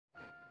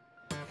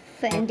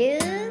Fundu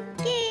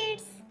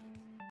Kids.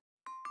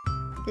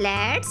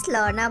 Let's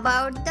learn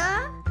about the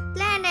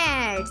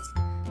planets.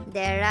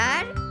 There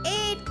are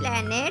 8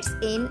 planets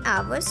in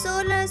our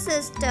solar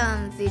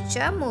system which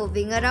are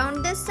moving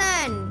around the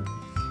sun.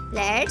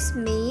 Let's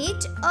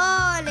meet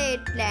all 8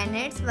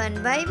 planets one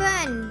by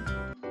one.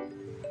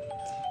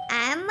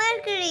 I am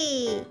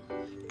Mercury.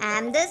 I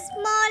am the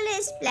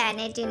smallest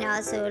planet in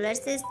our solar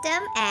system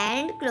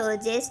and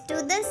closest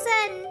to the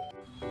sun.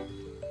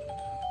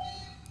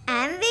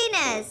 I am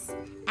Venus.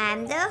 I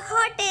am the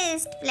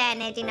hottest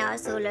planet in our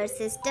solar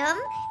system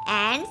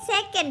and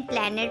second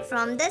planet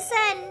from the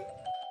sun.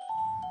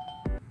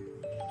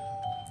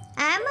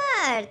 I am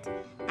Earth.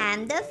 I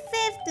am the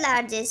 5th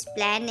largest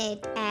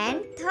planet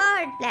and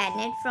third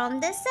planet from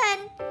the sun.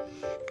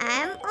 I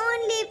am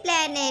only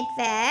planet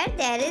where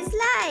there is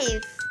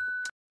life.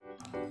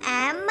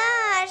 I am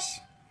Mars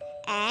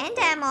and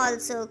I am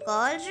also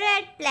called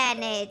red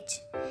planet.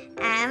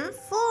 I am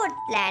 4th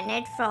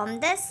planet from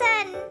the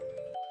sun.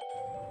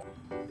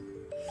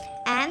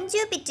 I am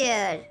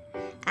Jupiter.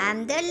 I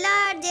am the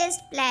largest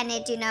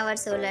planet in our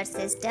solar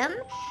system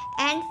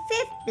and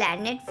 5th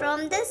planet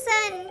from the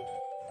sun.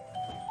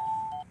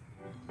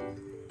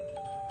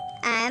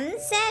 I am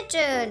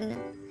Saturn.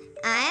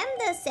 I am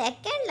the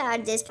 2nd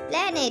largest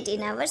planet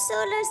in our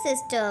solar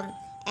system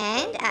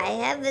and I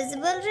have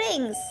visible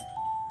rings.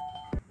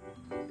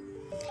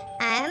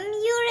 I am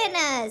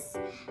Uranus.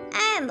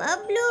 I am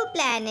a blue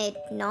planet,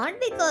 not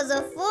because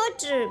of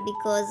water,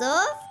 because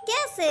of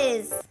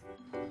gases.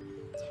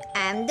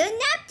 I am the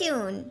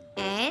Neptune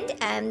and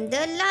I am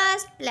the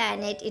last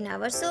planet in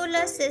our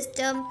solar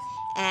system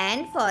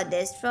and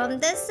farthest from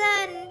the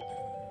sun.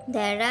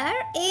 There are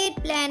 8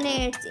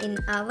 planets in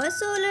our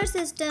solar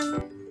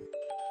system.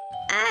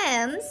 I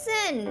am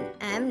Sun.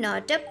 I am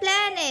not a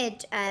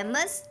planet. I am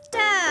a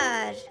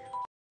star.